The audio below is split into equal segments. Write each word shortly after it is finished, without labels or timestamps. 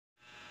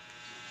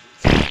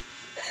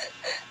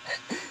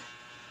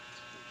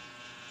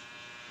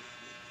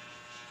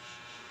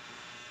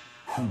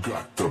who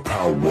got the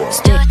power.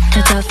 Stick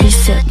to toffee,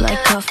 sip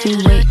like coffee.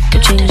 Wait to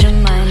change your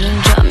mind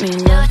and drop me.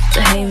 Love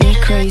to hate me,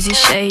 crazy,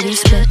 shady.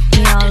 Split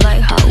me out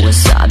like hot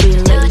wasabi.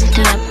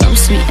 Lifting up, I'm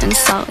sweet and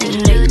salty.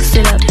 Mix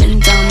it up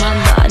and down my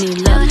body.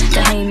 Love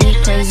to hate me,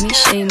 praise me,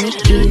 shade me.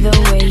 Either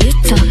way you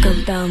talk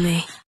about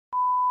me.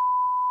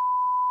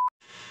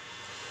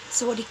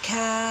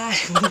 Sawadika!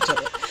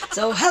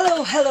 So,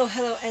 hello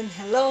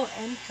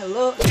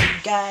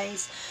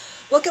guys!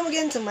 Welcome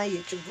again to my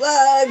YouTube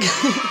vlog!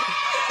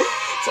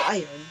 So,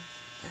 ayun.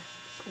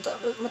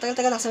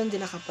 Matagal-tagal ako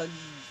hindi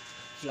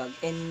nakapag-vlog.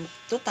 And,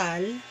 total,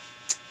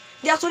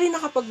 hindi actually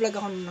nakapag-vlog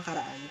ako nung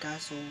nakaraan.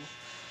 Kaso,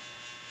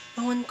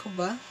 ewan ko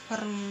ba?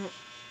 Parang,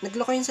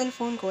 nagloko yung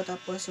cellphone ko.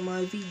 Tapos, yung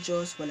mga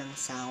videos, walang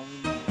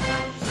sound.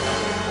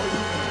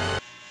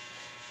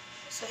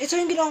 So, ito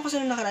yung ginawa ko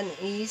sa nung nakaraan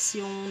is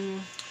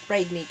yung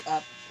Pride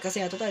makeup.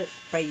 Kasi total,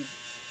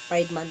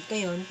 Pride month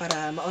ngayon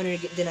para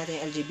ma-honor din natin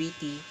yung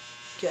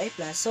LGBTQI+.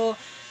 So,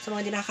 sa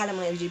mga di nakakala,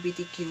 mga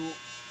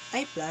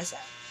LGBTQI+,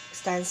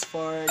 stands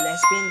for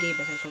lesbian, gay,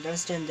 bisexual,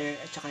 transgender,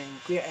 at saka yung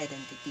queer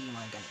identity,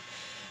 mga ganun.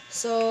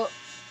 So,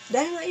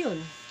 dahil nga yun,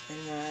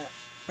 dahil nga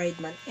Pride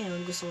month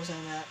ngayon, gusto ko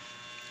sana,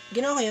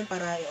 ginawa ko yun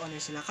para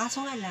i-honor sila.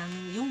 Kaso nga lang,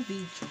 yung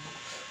video,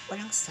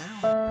 walang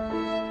sound.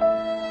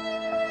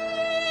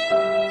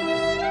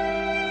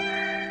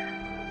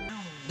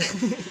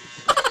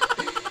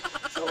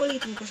 So,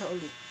 ulitin ko siya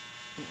ulit.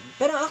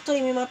 Pero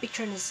actually, may mga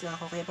pictures na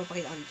ako, kaya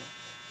papakita ko dito.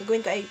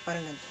 Gagawin ko ay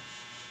parang ganito.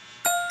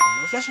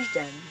 Flash nyo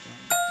dyan.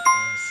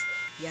 Tapos,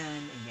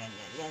 yan.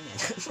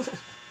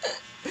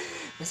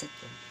 Maset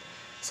ko.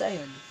 So,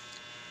 ayun.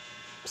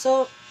 So,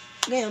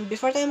 ngayon,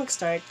 before tayo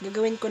mag-start,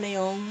 gagawin ko na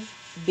yung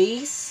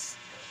base,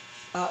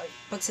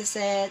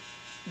 pagsaset,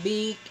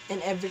 bake,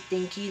 and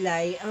everything,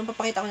 kilay. Ang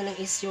papakita ko na lang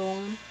is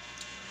yung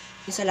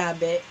sa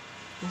labi,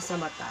 yung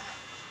sa mata.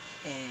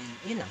 And,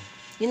 yun lang.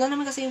 Yun lang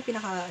naman kasi yung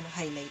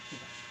pinaka-highlight,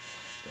 diba?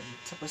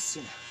 Tapos,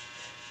 yun na.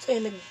 So,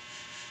 yun,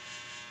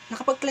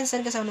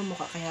 nakapag-cleanse kasi ako ng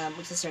mukha, kaya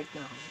magsa-start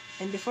na ako.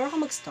 And before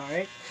ako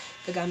mag-start,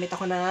 gagamit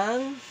ako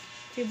ng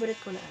favorite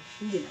ko na,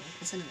 hindi lang,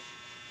 kasi na.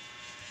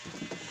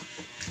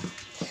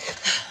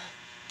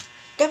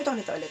 Gamit ako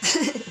nito ulit.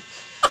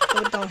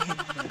 Gamit ako ng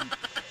headband.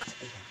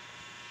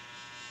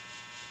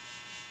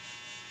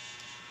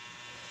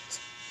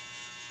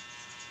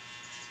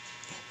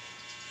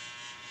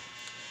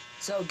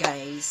 So,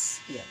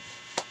 guys, yan.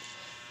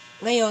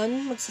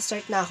 Ngayon,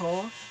 magsa-start na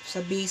ako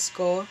sa base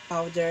ko,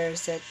 powder,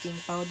 setting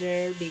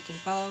powder, baking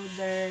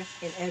powder,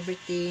 and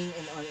everything,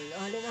 and all,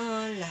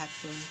 lahat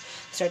yun.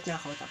 Start na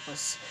ako,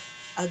 tapos,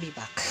 I'll be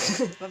back.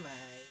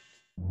 Bye-bye!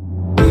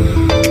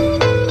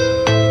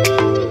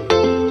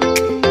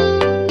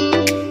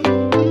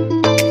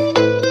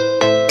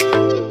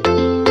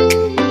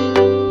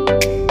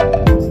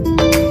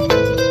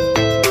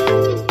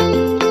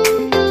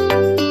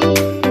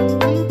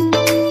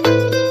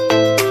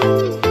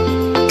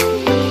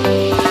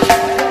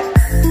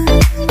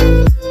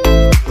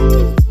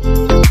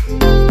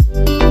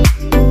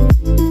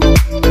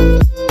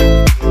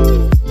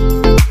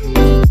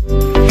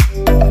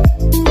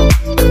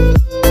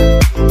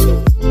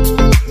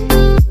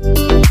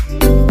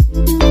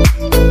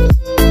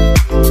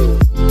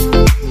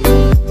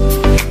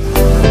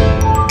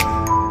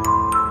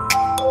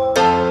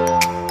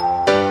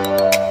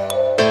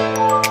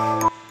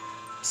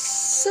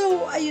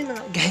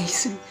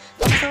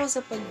 Tapos ako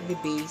sa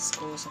pag-base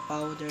ko, sa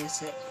powder,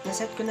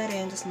 naset ko na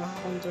rin, tapos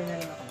nakakontour na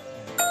rin ako.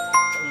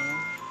 So, ayan.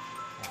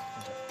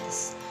 Tapos,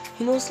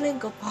 hinusline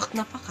ko, pakak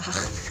na pakak.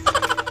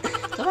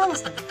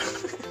 Tamangas na.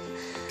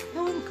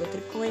 Naman ko,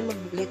 trip ko ngayon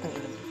mag-late ng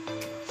ilong.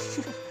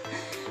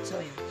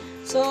 So, ayan.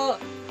 So,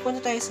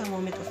 punta tayo sa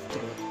moment of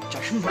truth.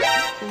 Charm.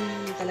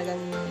 Yung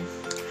talagang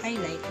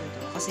highlight na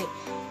to. Kasi,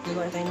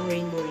 gagawa na tayo ng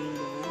rainbow.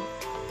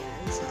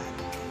 Ayan, sa akin.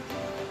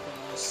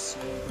 Tapos,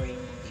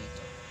 rainbow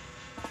dito.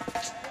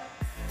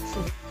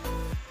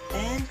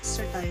 And,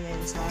 start tayo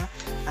ngayon sa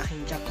aking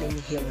Jacqueline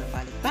Hill na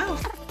palette. Pow!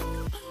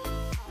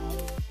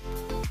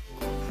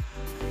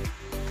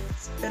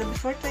 Pero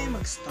before tayo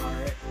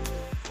mag-start,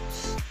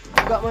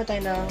 gawa muna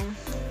tayo ng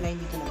line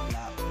dito ng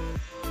black.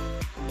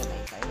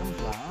 Line tayo ng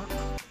black.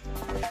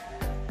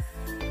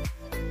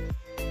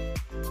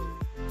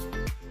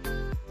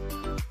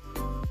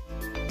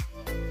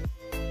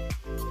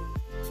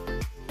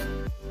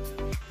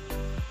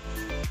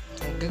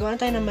 Gagawa na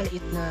tayo ng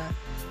maliit na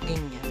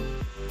ganyan.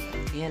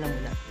 Ganyan lang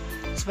muna.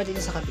 Tapos pati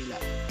ito sa kabila.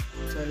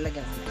 So,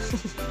 lagyan ko na.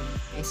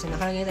 Okay, so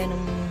nakalagay tayo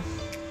ng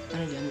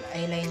ano dyan,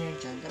 eyeliner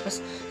dyan.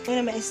 Tapos, ito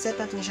naman, iset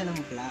natin siya ng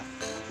black.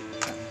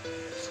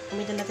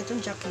 Gamitin natin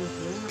itong Jacqueline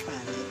Hill na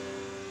palette.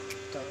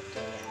 Ito,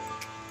 yan.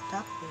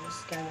 Tapos,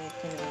 gamit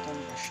ko na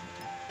itong brush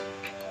nito.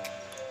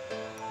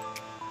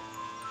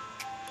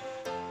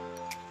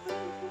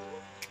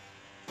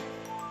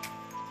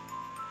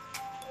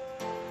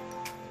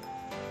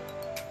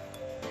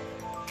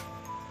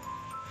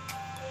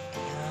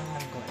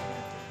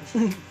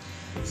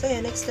 So,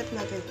 yan, next step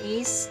natin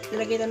is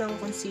ilagay na ng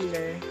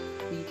concealer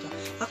dito.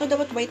 Ako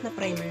dapat white na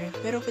primer,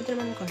 pero pwede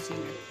naman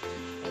concealer.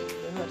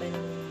 Gagawa tayo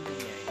ng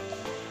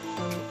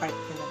part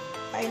na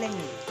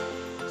eyeliner.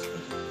 So,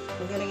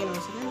 maglalagay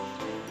naman sila.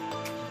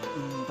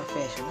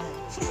 Professional.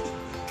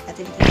 At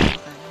hindi ko na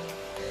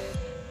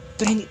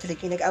pero hindi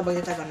talaga. Nag-abang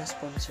na tayo ng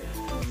sponsor.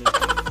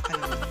 Baka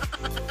naman.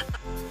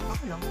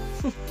 Baka lang.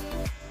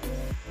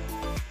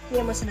 Hindi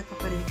naman sa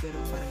nagpaparinig pero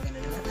parang gano'n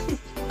na.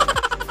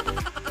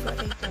 So,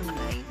 item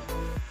 9.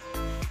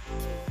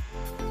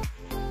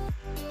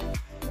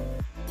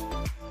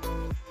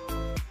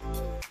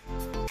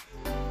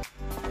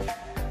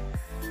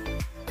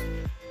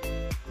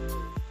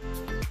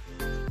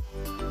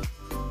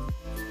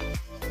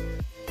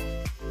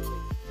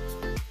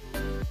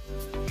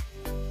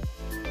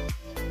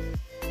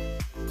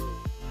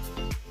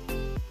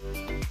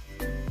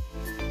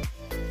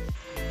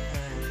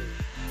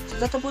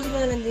 Tatapusin ko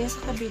na lang din sa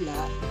kabila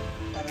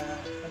para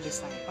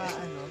mag-design pa,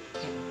 yan.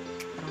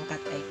 Parang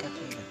cut-eye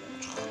na.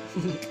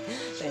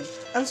 Then,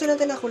 ang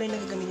sunod na kulay na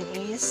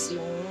gagamitin is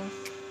yung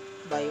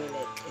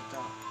violet.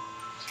 Ito.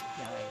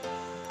 Yan.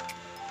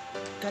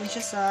 Gano'n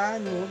siya sa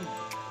nude.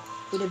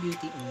 Huda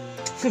Beauty.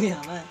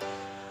 Yaman.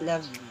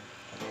 Love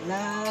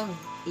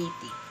 80.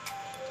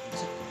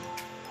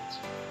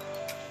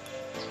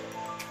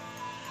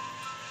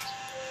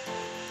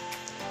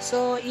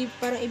 So,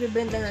 parang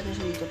i-blend lang natin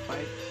siya dito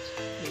part.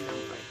 Yun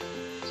lang part.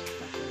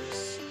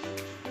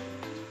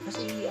 Tapos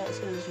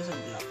i-asin siya sa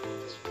black.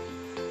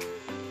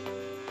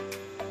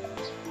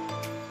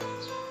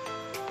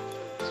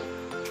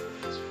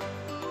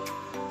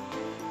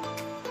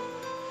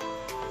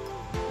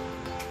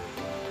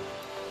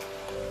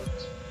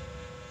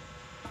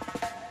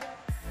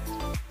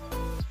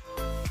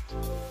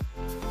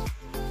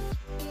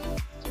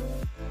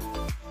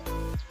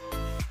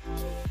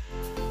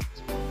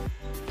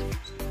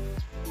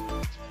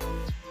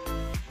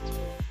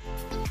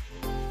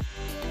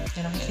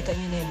 Yan, nakikita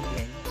nyo na yung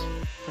blend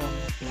from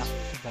black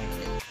to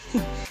violet.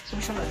 So,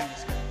 siya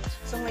maalis.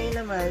 So,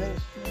 ngayon naman,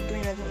 ang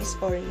gawin natin is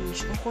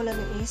orange. Ang kulay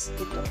natin is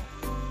ito.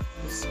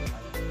 This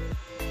one.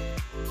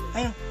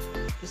 Ayun.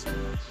 This one.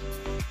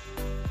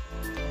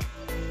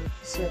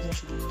 This one natin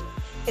siya dito.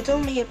 Ito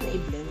ang mahirap na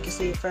i-blend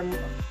kasi from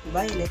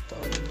violet to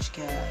orange.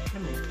 Kaya,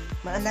 alam mo yun,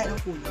 maanlay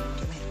ang kulay.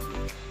 Kaya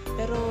mahirap.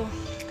 Pero,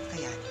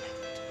 kakayanin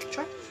natin.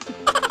 Sure?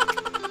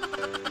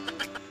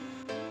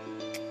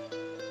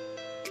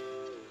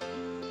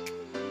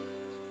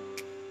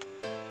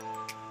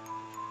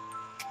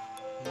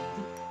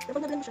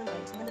 Kapag na-blend mo siya ng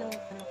ayos, maganda ng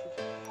food.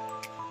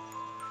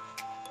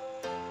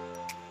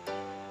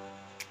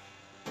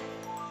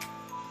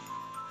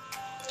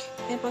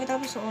 Eh,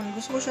 pagkatapos noon,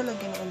 gusto ko siya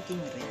lagyan ng unting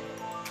red.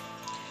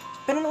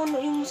 Pero noon,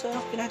 yung sa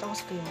pinakita ko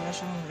sa kayo, wala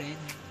siyang red.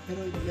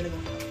 Pero ilalagyan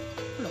ko.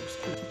 Wala,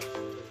 gusto ko.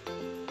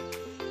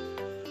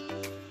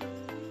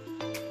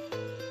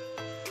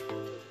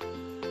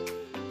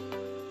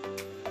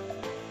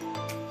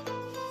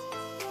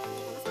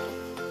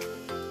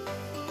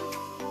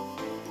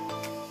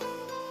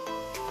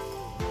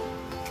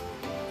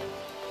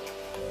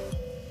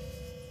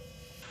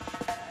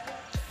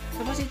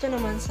 Tapos ito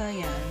naman sa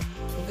yan,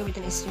 ang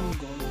gamitin is yung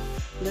gold.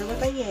 Dalawa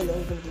tayong yellow,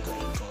 ang gamitin ko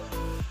ay gold.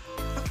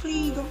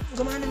 Actually,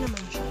 gumana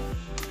naman siya.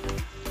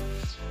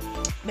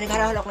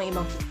 Binagharahal ako ng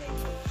ibang kulay.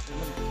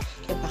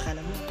 Kaya baka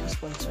naman,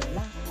 sponsor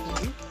lang.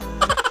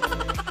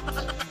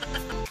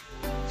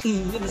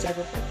 Hindi na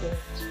sagot ako.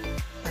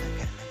 Parang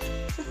gano'n.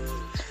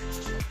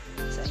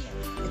 So, ayan.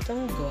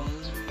 Itong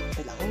gold.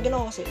 Ito lang. Ang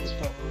ginawa ko kasi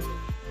ito.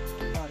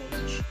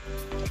 Orange.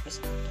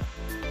 Tapos ito.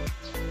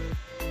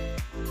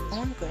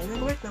 On ko. And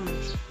nag-work naman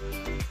siya.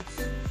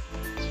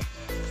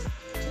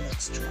 So,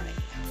 let's try.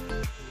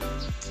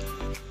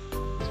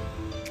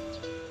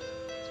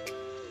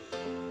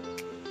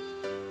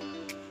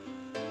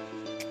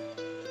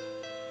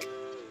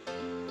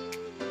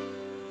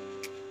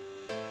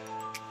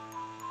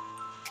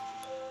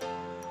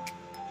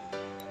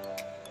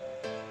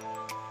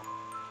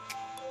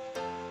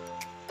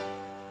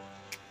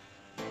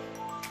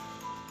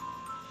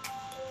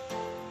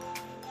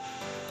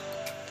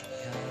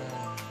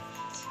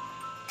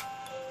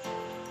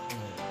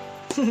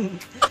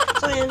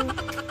 So, ayan.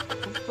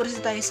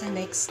 Proceed tayo sa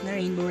next na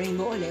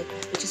rainbow ulit,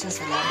 which is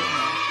nasa labi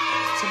na.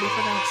 So,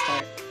 before na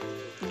mag-start,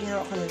 yung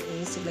ginawa ko nun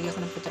is, naglagay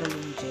ko ng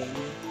petroleum gel.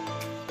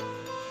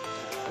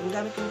 Ang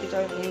gamit kong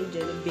petroleum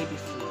gel, baby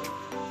flow.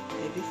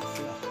 Baby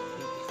flow.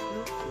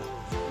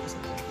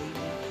 Basta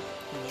baby.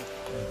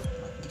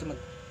 Hindi ko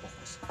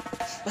mag-focus.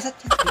 Basta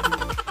yan,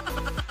 baby.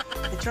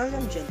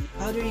 Petroleum jelly,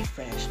 powdery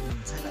fresh.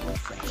 Sana all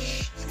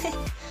fresh. So,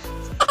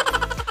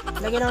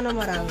 lagyan ako ng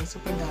marami,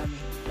 super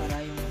dami. Para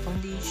yung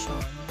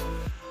foundation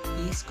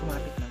is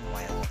kumapit ng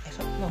wild.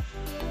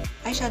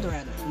 Eyeshadow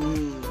rather.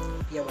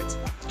 Yeah, words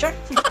pa. Sure!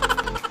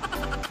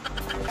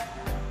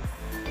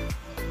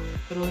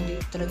 Pero hindi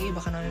talaga iba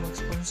ka namin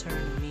mag-sponsor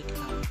ng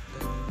makeup.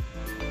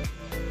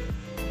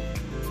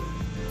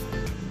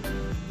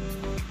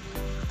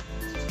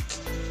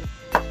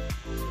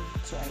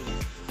 So,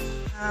 ayan.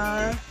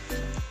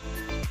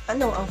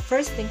 Ang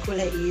first thing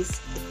kulay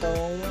is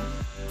itong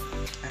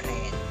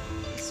red.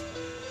 So,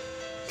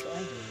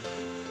 ayun.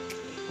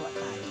 Kuha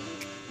tayo.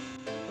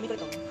 Kami ko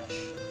itong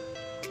brush.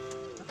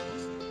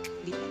 Tapos,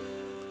 dito.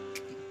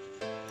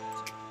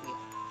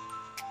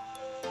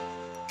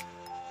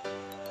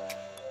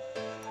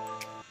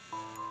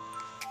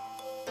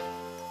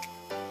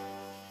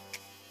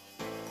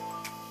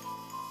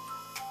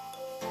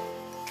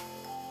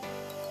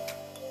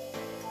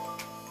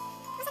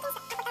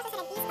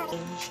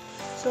 orange.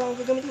 So, ang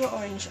gagamitin ng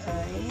orange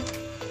ay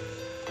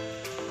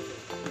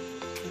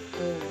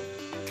ito.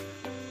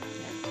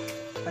 Yan.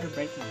 Para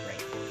bright na bright.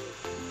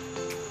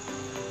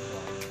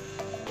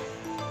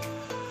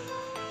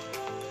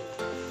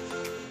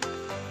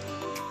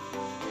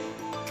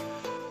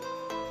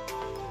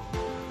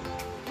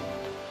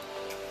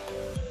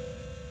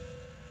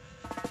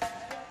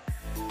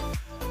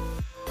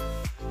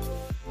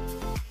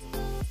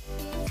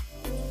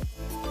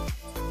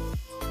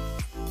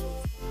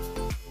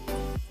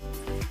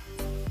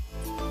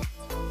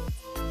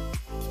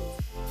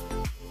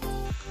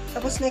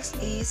 Tapos next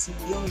is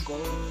yung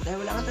gold.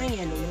 Dahil wala ka tayong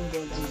yellow, yung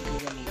gold ang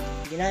gagamitin.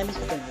 Ginamit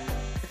ko ito.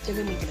 At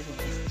gagamitin ko ito.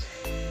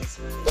 This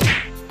one.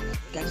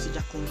 Galing si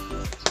Jacqueline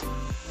Hill.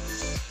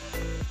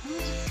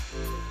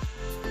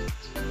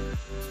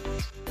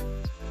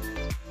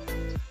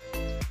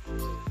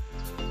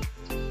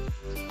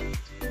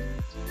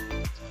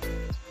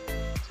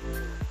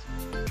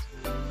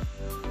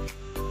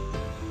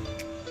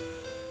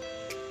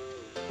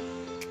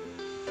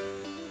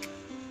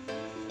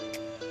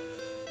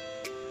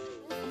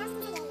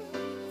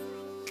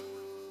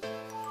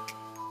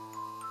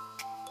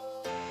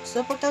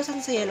 So,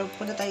 pagtawasan sa yellow,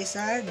 punta tayo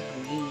sa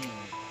green.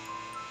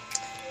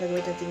 Gagawin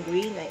natin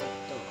green ay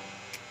ito.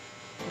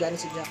 Galing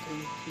si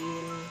Jacqueline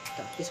Hill.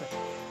 This one.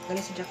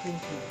 Galing si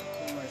Jacqueline Hill.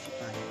 Yung Morphe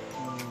palette.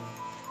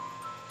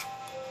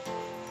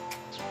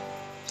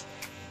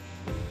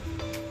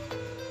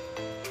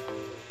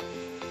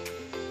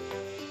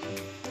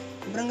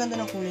 Sobrang ganda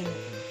ng kulay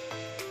nito.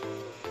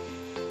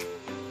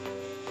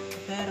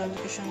 Pero hindi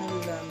ko siya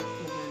nagagamit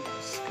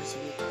madalas kasi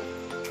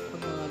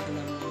pag mga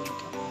glam na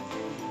makeup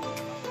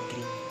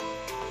green.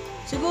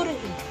 Siguro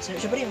yung iba.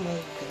 Siyempre yung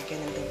mga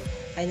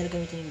kaya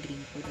nalagamitin yung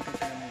green pag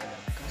nagkakaroon ng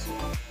glam. Kaso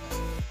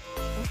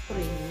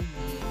siyempre yung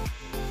may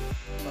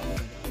mga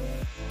glam.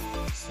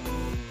 So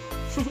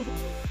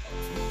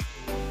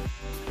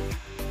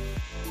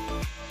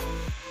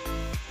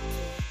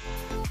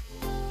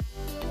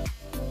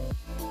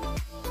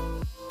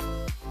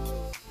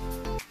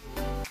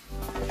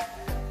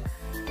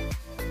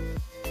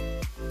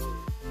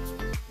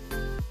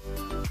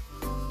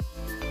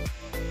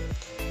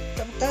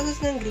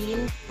tapos ng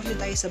green, pwede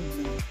tayo sa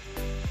blue.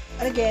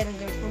 And again, ang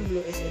gamit kong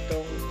blue is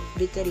itong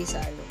glittery sa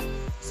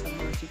sa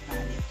Morphe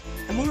palette.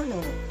 Ang mga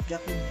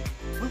Jacqueline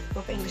Hill. Oh,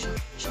 papa-English siya.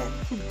 Shit.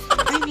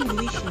 I'm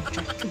English.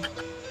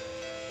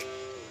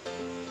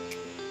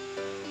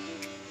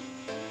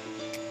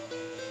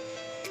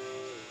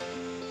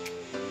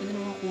 Ganda ng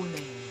mga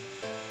kulay.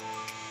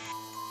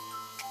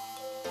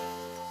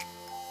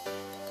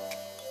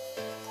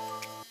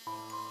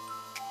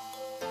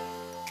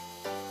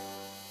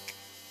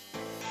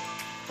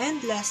 And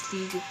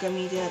lastly,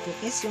 gagamitin natin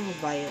is yung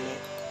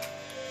violet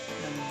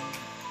ng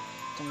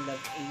itong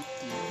Love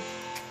 18.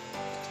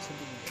 Ito sa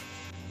bunda.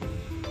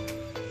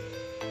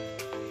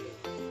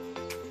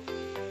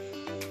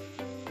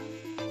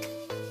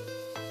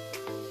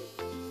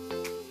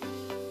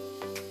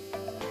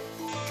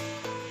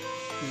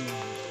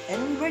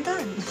 And we're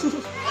done!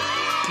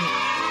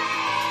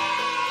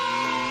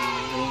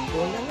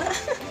 Rainbow na nga!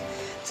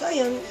 So,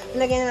 ayun.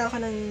 Lagyan na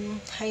ako ng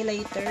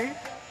highlighter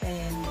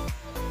and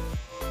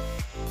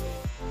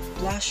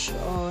blush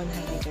on,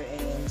 highlighter,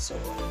 and so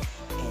on.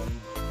 And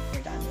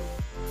we're done.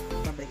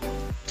 Babalik na.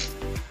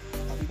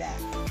 I'll be back.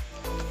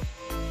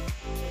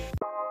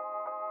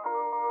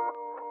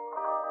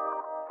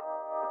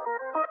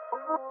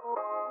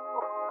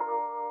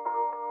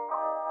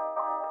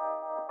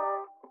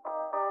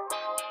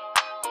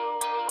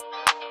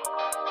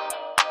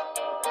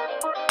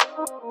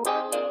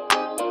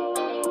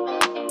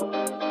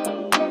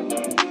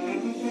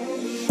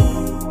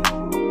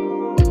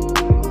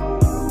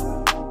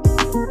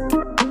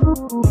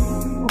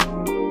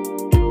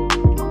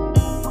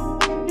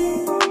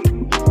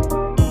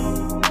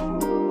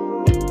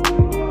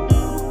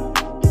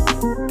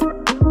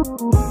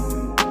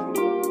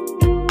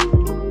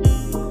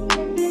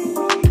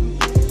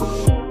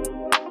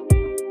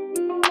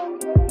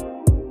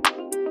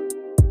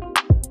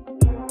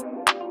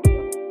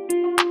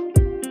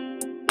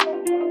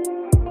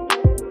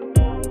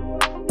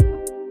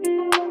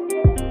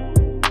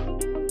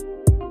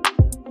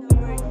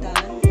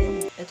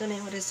 Ito na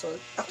yung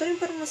result. Actually,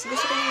 parang mas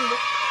gusto ko yung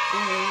look.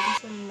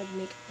 Kasi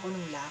nag-makeup ako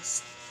nung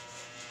last.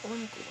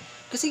 Ewan ko.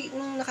 Kasi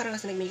nung nakarang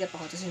kasi nag-makeup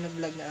ako, tapos yung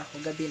nag-vlog na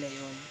ako, gabi na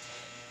yun.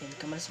 And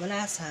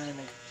kamalas-malasan,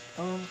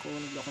 nag-on ko,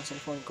 nag-lock ang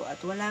cellphone ko, at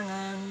wala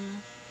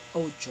ngang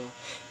audio.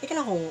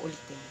 Kailangan ko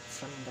ulitin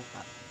from the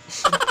top.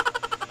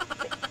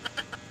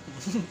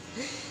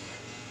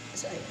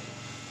 So, ayan.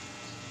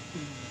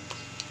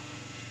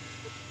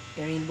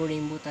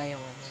 Rainbow tayo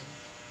ngayon.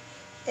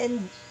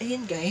 And,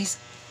 ayun guys,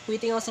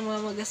 waiting ako sa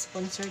mga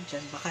mag-sponsor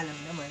dyan. Baka lang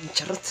naman.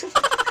 Charot.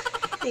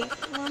 Like,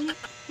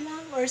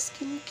 lang or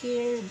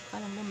skincare.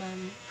 Baka lang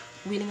naman.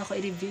 Willing ako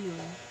i-review.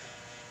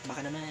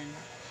 Baka naman.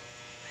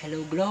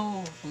 Hello Glow.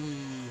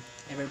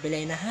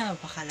 Everbelay na ha.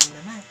 Baka lang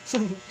naman.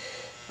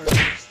 Or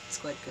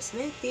Squad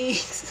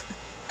Cosmetics.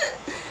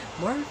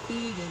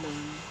 Morphe.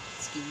 Ganun.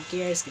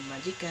 Skincare. Skin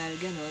Magical.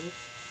 Ganun.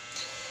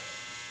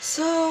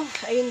 So,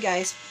 ayun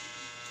guys.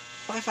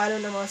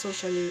 Paki-follow na mga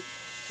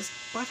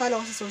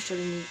paki-follow ko sa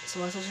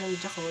mga social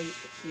media ko,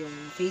 yung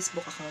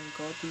Facebook account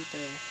ko,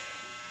 Twitter,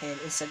 and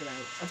Instagram.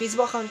 Ang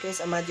Facebook account ko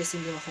is Amado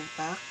Justin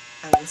Dimacutac.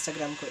 Ang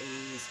Instagram ko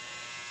is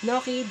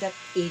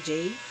noki.aj.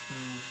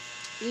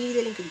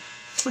 I-link ko dito.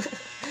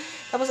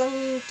 Tapos ang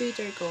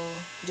Twitter ko,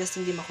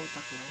 Justin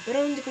Dimacutac lang.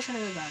 Pero hindi ko siya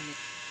nagagamit.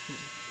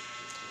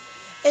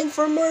 And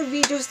for more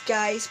videos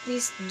guys,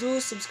 please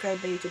do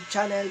subscribe my YouTube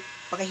channel.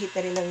 Pakihit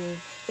na rin ng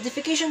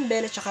notification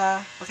bell at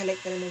saka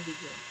pakilike na rin ng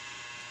video.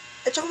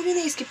 At saka huwag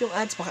nyo na-skip yung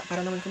ads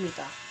para naman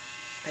kumita.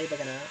 Kayo ba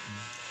gana?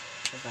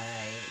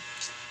 Bye-bye.